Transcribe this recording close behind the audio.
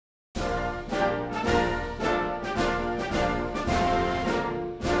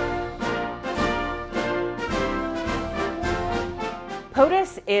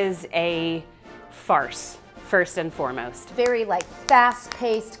is a farce, first and foremost. Very like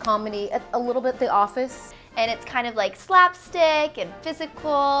fast-paced comedy, a little bit The Office. And it's kind of like slapstick and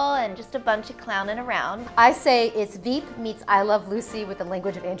physical and just a bunch of clowning around. I say it's Veep meets I Love Lucy with the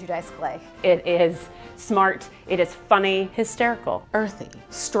language of Andrew Dice Clay. It is smart, it is funny, hysterical, earthy,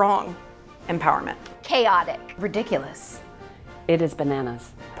 strong, empowerment, chaotic, ridiculous. It is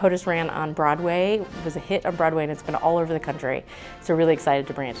bananas. Potus ran on Broadway, was a hit on Broadway, and it's been all over the country. So really excited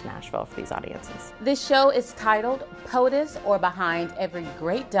to bring it to Nashville for these audiences. This show is titled Potus, or Behind Every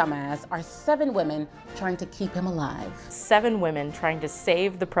Great Dumbass are 7 women trying to keep him alive. 7 women trying to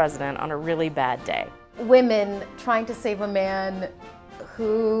save the president on a really bad day. Women trying to save a man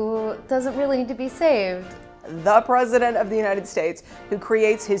who doesn't really need to be saved. The President of the United States who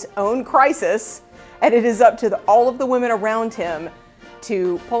creates his own crisis, and it is up to all of the women around him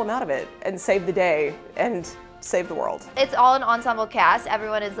to pull him out of it and save the day and save the world. It's all an ensemble cast.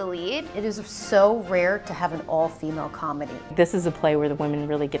 Everyone is the lead. It is so rare to have an all-female comedy. This is a play where the women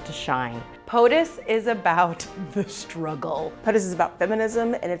really get to shine. Potus is about the struggle. Potus is about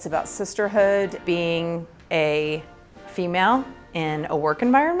feminism, and it's about sisterhood. Being a female in a work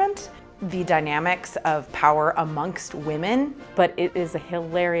environment, the dynamics of power amongst women. But it is a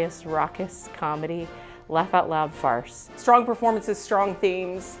hilarious, raucous comedy, laugh out loud farce. Strong performances, strong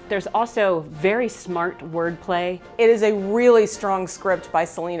themes. There's also very smart wordplay. It is a really strong script by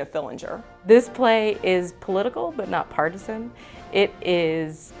Selena Fillinger. This play is political, but not partisan. It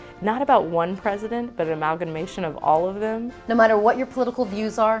is not about one president, but an amalgamation of all of them. No matter what your political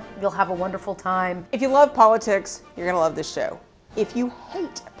views are, you'll have a wonderful time. If you love politics, you're gonna love this show. If you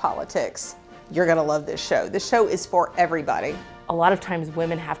hate politics, you're gonna love this show. This show is for everybody. A lot of times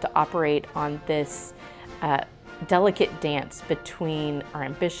women have to operate on this delicate dance between our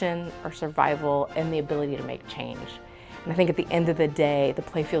ambition, our survival, and the ability to make change. And I think at the end of the day, the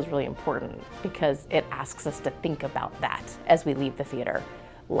play feels really important because it asks us to think about that as we leave the theater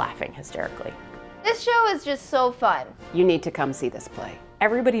laughing hysterically. This show is just so fun. You need to come see this play.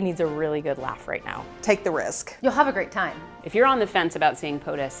 Everybody needs a really good laugh right now. Take the risk. You'll have a great time. If you're on the fence about seeing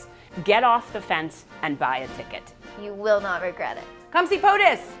Potus, get off the fence and buy a ticket. You will not regret it. Come see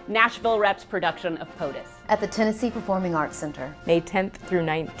Potus! Nashville Rep's production of Potus. At the Tennessee Performing Arts Center. May 10th through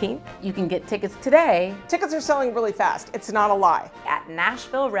 19th. You can get tickets today. Tickets are selling really fast. It's not a lie. At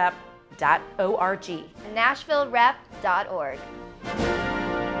NashvilleRep.org. NashvilleRep.org.